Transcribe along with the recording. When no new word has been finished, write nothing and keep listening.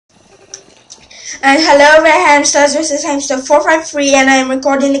And hello there hamsters, this is hamster 453 and I'm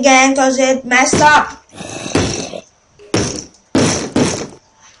recording again because it messed up.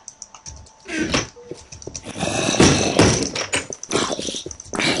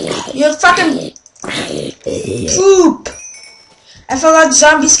 You fucking poop! I forgot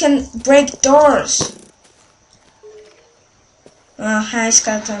zombies can break doors. Oh, hi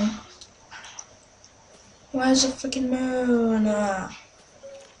skeleton. Where's the freaking moon?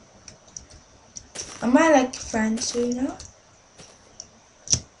 Am I like friends, you know?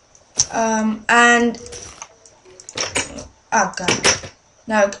 And oh god,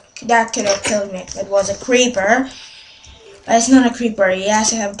 no, that could have killed me. It was a creeper. It's not a creeper.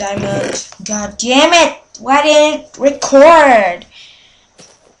 Yes, I have diamonds. God damn it! Why didn't it record?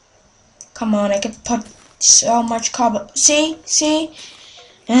 Come on, I could put so much cobble. See?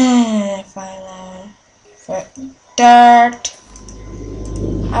 Finally. For dirt.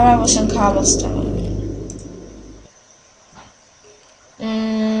 How about some cobblestone?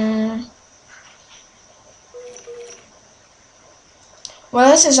 Well,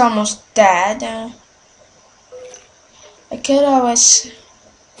 this is almost dead. I could always...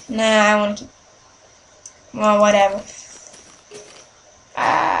 Nah, I want to... Well, whatever.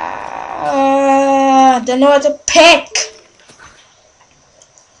 Don't know what to pick.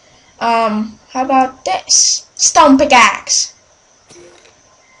 How about this? Stone pickaxe.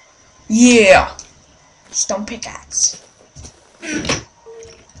 Yeah. Stone pickaxe.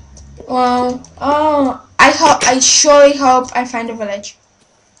 Well, I surely hope I find a village.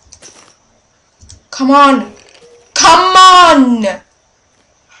 Come on!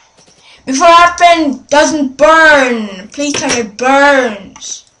 Before our pen doesn't burn! Please tell me it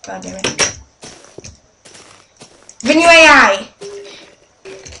burns! God damn it. Venue AI!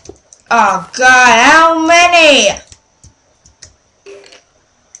 Oh god, how many?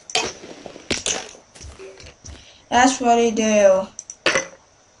 That's what they do.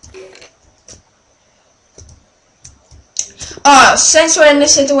 Oh, since we're in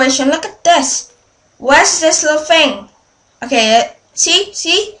this situation, look at this. What's this little thing? Okay, see?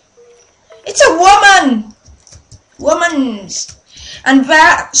 It's a woman! Woman's. And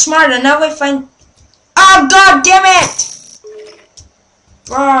smarter, now we find... Oh, god damn it!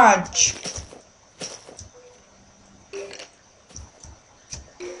 Raj.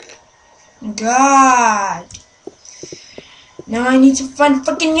 God. Now I need to find a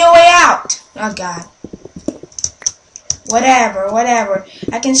fucking new way out. Oh god. Whatever.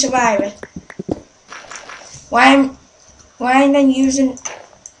 I can survive it. Why am I using...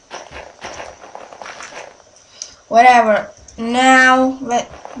 Whatever. Now,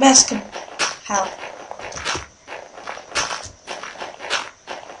 best could help.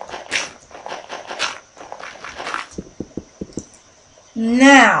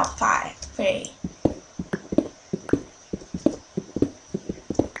 Now, 5, 3.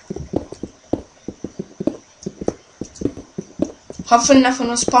 Hopefully nothing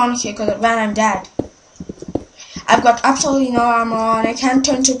will spawn here because then I'm dead. I've got absolutely no armor on. I can't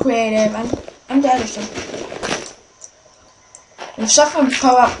turn to creative. I'm dead or something. If something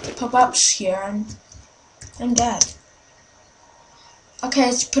pop-ups here, I'm dead. Okay,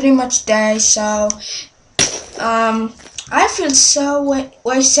 it's pretty much day, so I feel so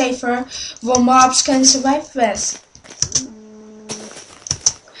way safer when mobs can survive this.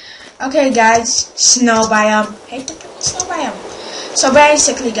 Okay, guys, snow biome. Hate the snow biome. So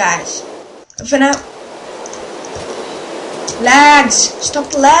basically, guys, if I lags,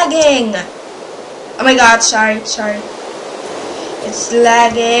 stop lagging. Oh my god, sorry. It's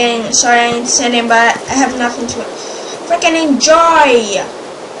lagging. Sorry, I ain't sending, but I have nothing to freaking enjoy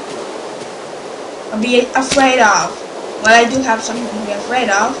or be afraid of. Well, I do have something to be afraid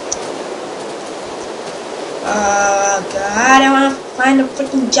of. Oh god, I want to find a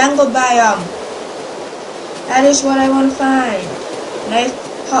freaking jungle biome. That is what I want to find. And I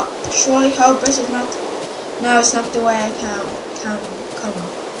surely hope this is not... No, it's not the way I come.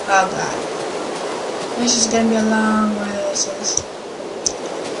 Oh god. This is gonna be a long way, this is.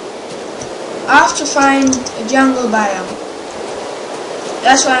 I have to find a jungle biome.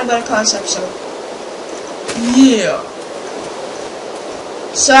 That's what I'm gonna call this episode. Yeah.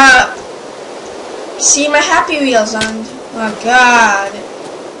 So, see my happy wheels on. Oh god.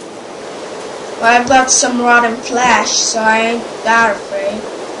 Well, I've got some rotten flesh, so I ain't that afraid.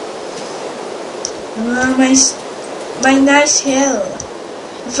 My nice hill.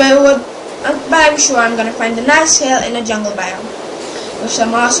 If I would, but I'm sure I'm gonna find a nice hill in a jungle biome with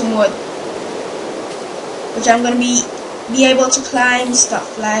some awesome wood, which I'm gonna be able to climb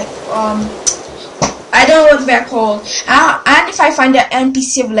stuff like I don't look very cold. And if I find an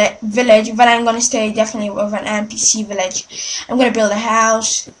NPC village, then I'm gonna stay definitely with an NPC village. I'm gonna build a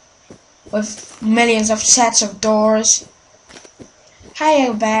house with millions of sets of doors.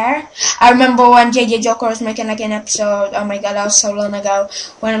 Hi bear. I remember when JJ Joker was making like an episode. Oh my god, that was so long ago.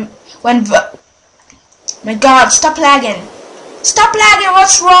 My god, stop lagging. Stop lagging,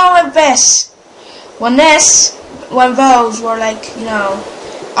 what's wrong with this? When those were like, you know,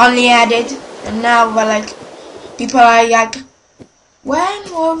 only added, and now we're like, people are like, when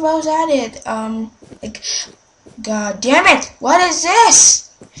were those added? Like, god damn it, what is this?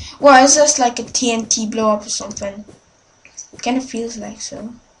 What is this, like a TNT blow up or something? It kind of feels like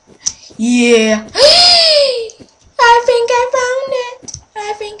so. Yeah. I think I found it.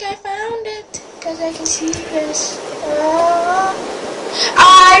 I think I found it. Because I can see this.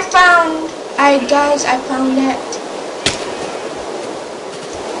 Guys, I found it.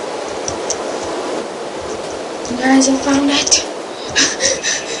 Guys, I found it.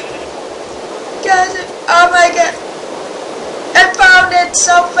 Guys, oh my god. I found it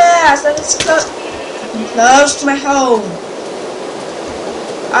so fast. And it's close to my home.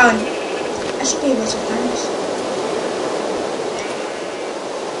 I should be able to find this.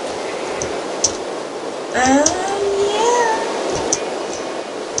 Yeah.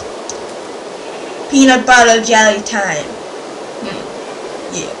 Peanut butter jelly time.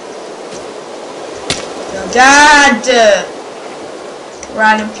 Yeah. Oh god!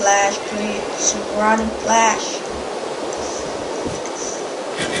 Run and flash, please. Run and flash.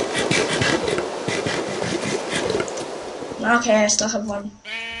 Okay, I still have one.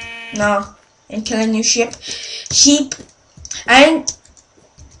 No. And kill a new sheep. And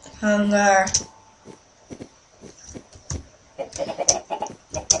hunger.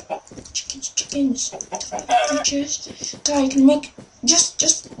 Chickens. Die, you can make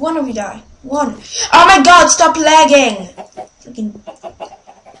just one of you die. One. Oh my god, stop lagging! Freaking.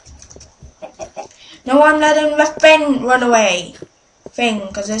 No, I'm letting the thing run away.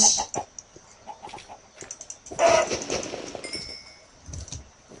 Cause this.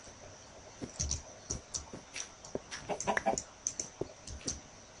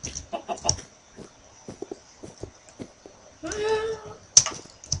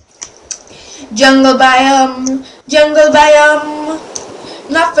 Jungle biome,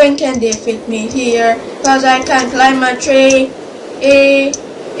 nothing can defeat me here, cause I can climb a tree.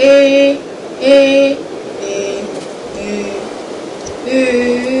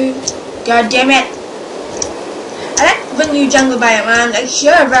 God damn it! I like the new jungle biome, and like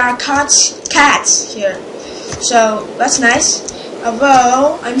here there are cats here, so that's nice.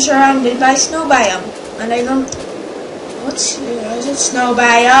 Although I'm surrounded by snow biome, and I don't. What's here? Is it snow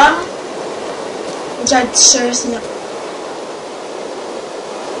biome? Which I seriously know.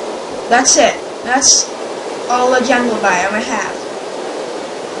 That's it. That's all the jungle biome I have.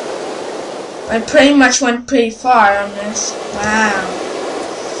 I pretty much went pretty far on this. Wow.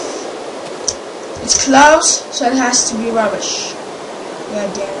 It's close, so it has to be rubbish.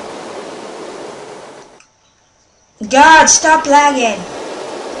 God damn it. God, stop lagging.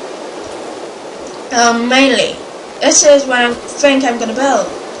 Mainly, this is what I think I'm gonna build.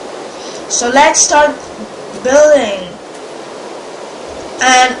 So let's start building.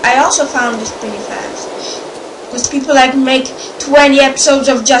 And I also found this pretty fast. Because people like make 20 episodes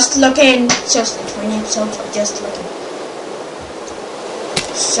of just looking. Seriously, 20 episodes of just looking.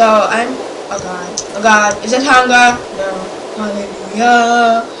 So I'm, oh god, is it hunger? No,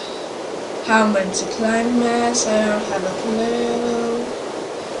 hallelujah. How much to climb mass? I don't have a clue.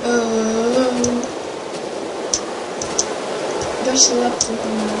 Just left with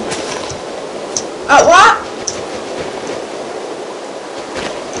me. What?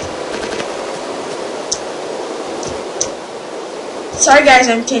 Sorry guys,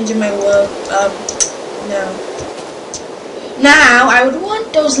 I'm changing my world. No. Now, I would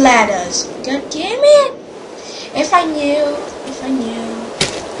want those ladders. God damn it! If I knew.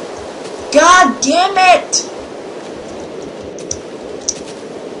 God damn it!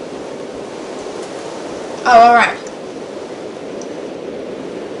 Oh, alright.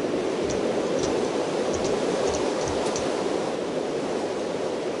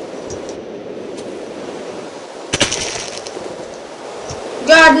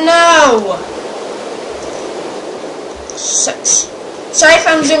 God, no! Sorry if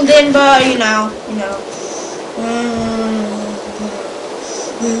I'm zoomed in, but you know.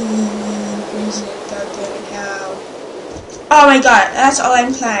 Oh my god, that's all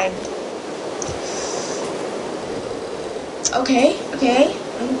I'm playing. Okay.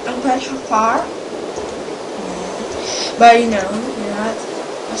 I'm quite far. But you know,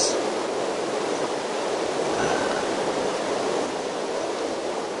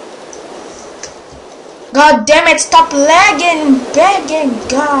 God damn it, stop lagging, begging,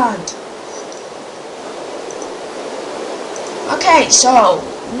 God. Okay, so,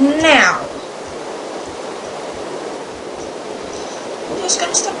 now. We're just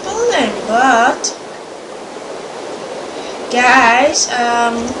gonna stop building, but... Guys,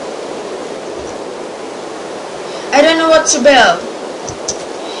 I don't know what to build.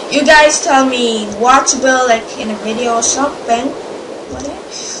 You guys tell me what to build, like in a video or something. What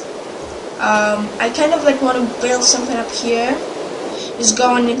is? I kind of like want to build something up here. Just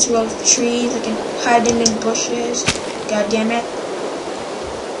going into a tree, like hiding in bushes. God damn it.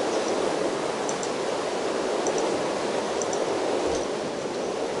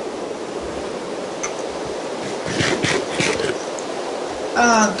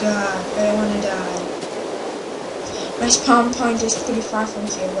 Oh god, I don't want to die. My spawn point is pretty far from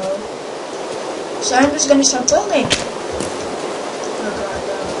here though. So I'm just gonna start building. Oh god,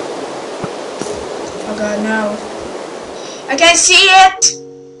 no. Oh god, no. I can't see it!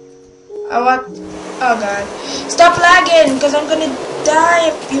 Oh what? Oh god. Stop lagging, because I'm gonna die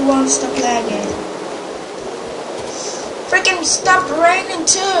if you won't stop lagging. Freaking stop raining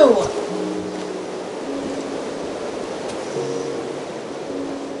too!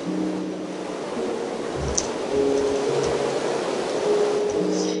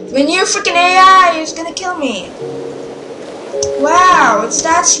 The new freaking AI is gonna kill me. Wow, it's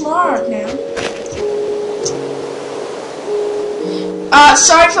that smart now.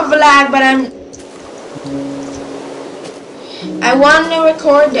 Sorry for the lag, but I want to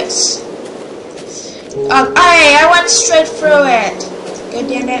record this. Hey, I went straight through it. God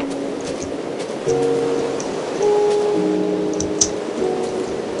damn it.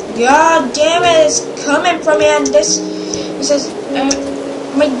 God damn it, it's coming from me, and this is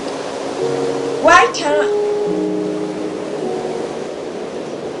why can't I?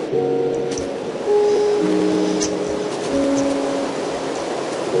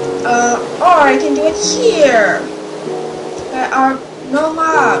 Or I can do it here. There are no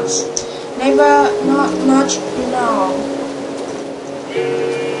mobs. Never, not much, no.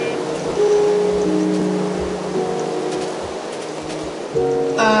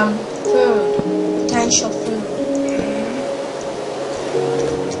 Food. Potential food.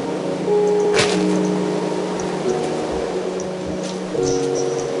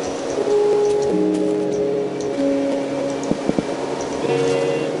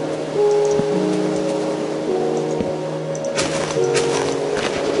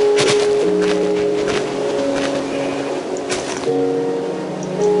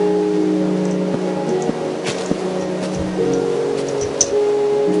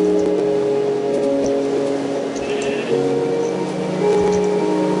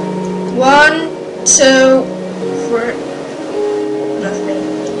 One, two,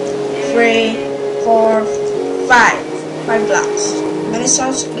 three, four, five. 5 blocks. Many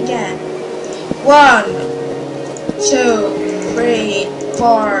cells again. 1, 2, 3,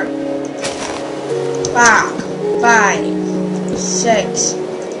 4, 5, 6.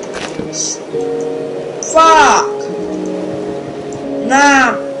 Fuck!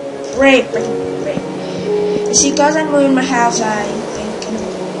 Nah, break. You see, cause I'm moving my house, I think I'm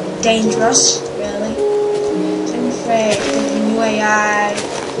dangerous, really. So I'm afraid of the new AI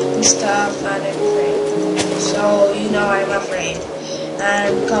and stuff, and I'm afraid. So, you know I'm afraid.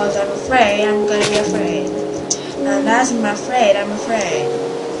 And because I'm afraid, I'm gonna be afraid. And as I'm afraid, I'm afraid.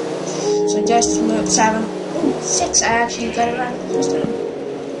 So just move 7, 6, I actually got it right the first time.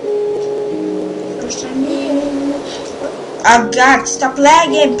 Oh god, stop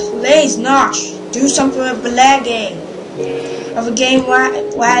lagging, please, Nosh. Do something with the lagging of a game while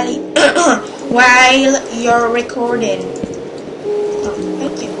you're recording. Oh,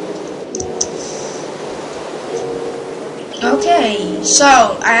 thank you. Okay,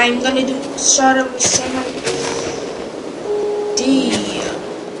 so I'm gonna do sort of the same idea.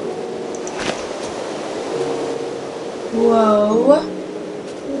 Whoa.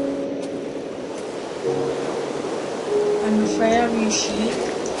 I'm afraid of you, sheep.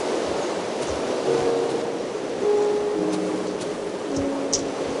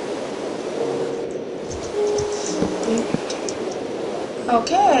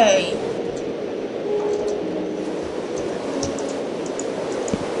 Okay.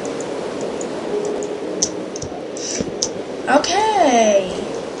 Okay.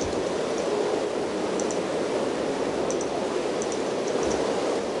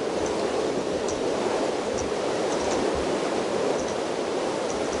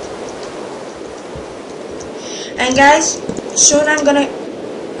 And guys, soon I'm gonna,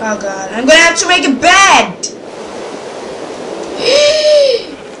 oh god, I'm gonna have to make a bed.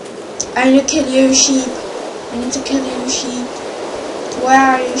 I need to kill you, sheep. I need to kill you, sheep. Where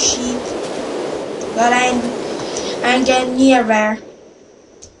are you, sheep? God, I ain't getting near there.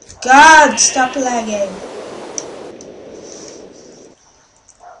 God, stop lagging.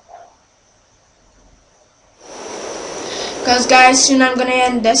 Because guys, soon I'm gonna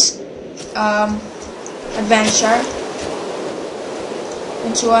end this adventure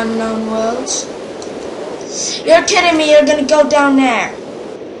into unknown worlds. You're kidding me, you're gonna go down there.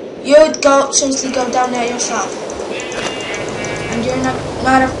 You'd go, seriously go down there yourself. And you're not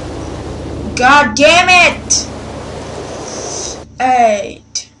a, God damn it!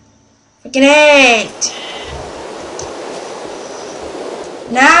 8. Freaking 8.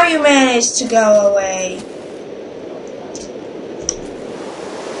 Now you managed to go away.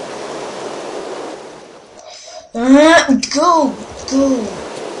 Go.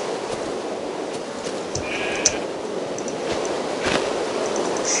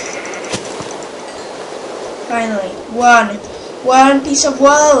 Finally, one piece of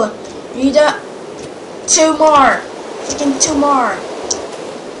wool. Need 2 more. Freaking 2 more.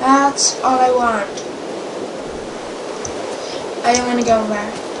 That's all I want. I don't want to go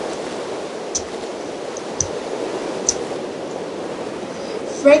there.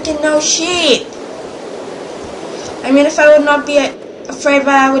 Freaking no sheep. I mean, if I would not be afraid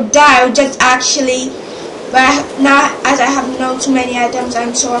that I would die, I would just actually. But now, as I have no too many items,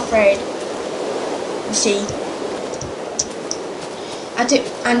 I'm so afraid. You see.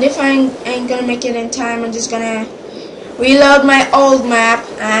 And if I ain't gonna make it in time, I'm just gonna reload my old map,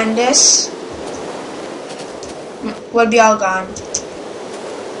 and this will be all gone.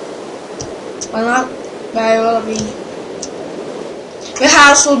 Well, not, but it will be. The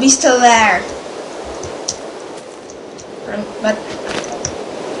house will be still there. But,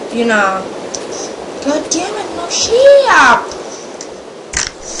 you know. God damn it, no sheep!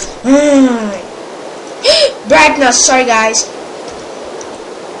 Brightness, sorry guys.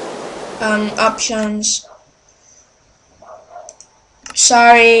 Options.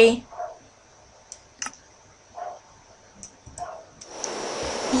 Sorry.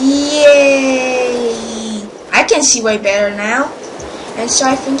 Yay! I can see way better now. And so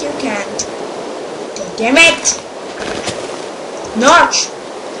I think you can. God damn it! Notch!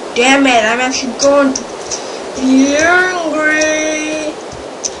 Damn it, I'm actually going to be angry.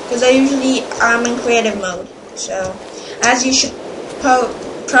 Because I usually am in creative mode. So, as you should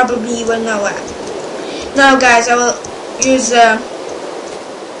probably will know that. Now guys, I will use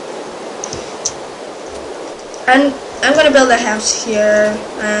and I'm gonna build a house here,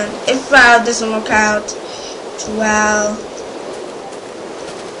 and if it doesn't work out, well,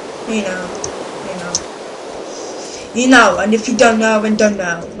 you know, and if you don't know, then don't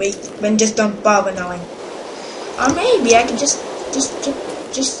know. Then just don't bother knowing. Or maybe I can just.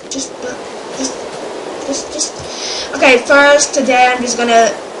 Okay, first today I'm just gonna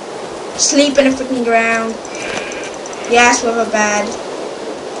sleep in the freaking ground. Yes, with a bed.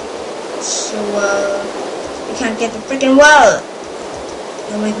 So you can't get the freaking wall.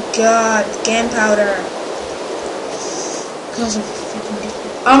 Oh my god, gunpowder. Because of freaking.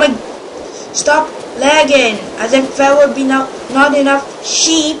 Oh my. Stop lagging. As if there would be not enough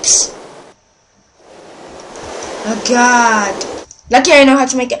sheeps. Oh god. Lucky I know how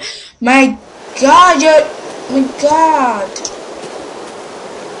to make it. My god, my god.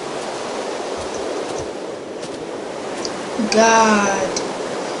 God.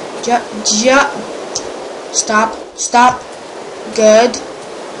 Stop. Good.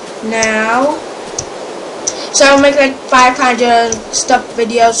 Now. So I'll make like 500 stuff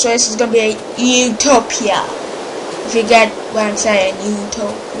videos, so this is gonna be a utopia. If you get what I'm saying,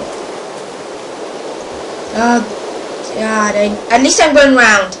 utopia. Oh god, at least I'm going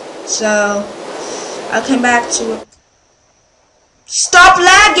round. So I'll come back to it. Stop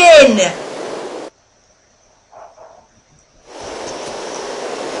lagging!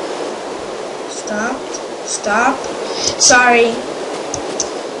 Stop. Sorry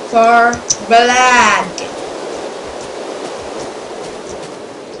for the lag.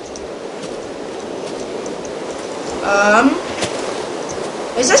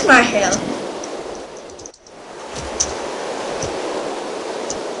 Is this my hill?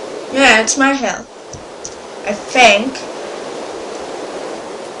 Yeah, it's my hill. I think.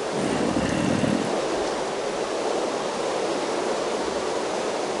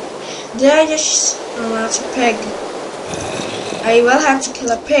 Did I just... Oh, that's a pig. I will have to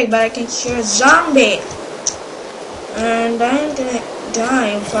kill a pig, but I can hear a zombie. And I'm gonna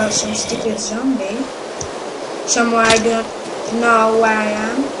die for some stupid zombie. Somewhere I don't know where I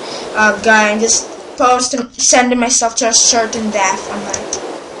am. Oh god, I'm just sending myself to a certain death. I'm like,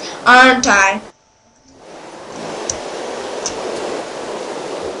 aren't I?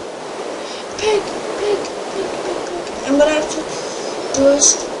 Pig. I'm gonna have to do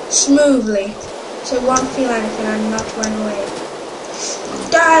this smoothly, so it won't feel anything and not run away.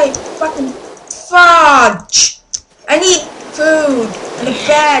 Die, fucking fudge! I need food and a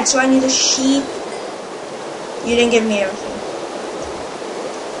bed, so I need a sheep. You didn't give me everything.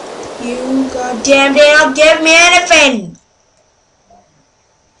 You goddamn didn't give me anything!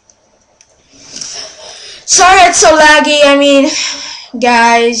 Sorry it's so laggy, I mean,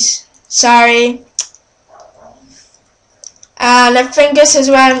 guys, sorry. And I think this is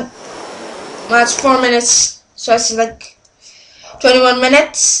around, well, it's 4 minutes, so it's like 21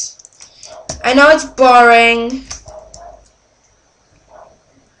 minutes. I know it's boring.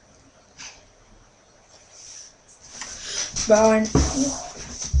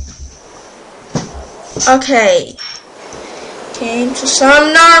 Okay. Came to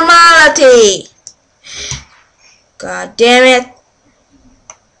some normality. God damn it.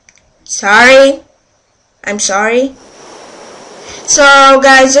 Sorry. I'm sorry. So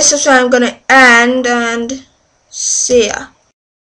guys, this is where I'm gonna end, and see ya.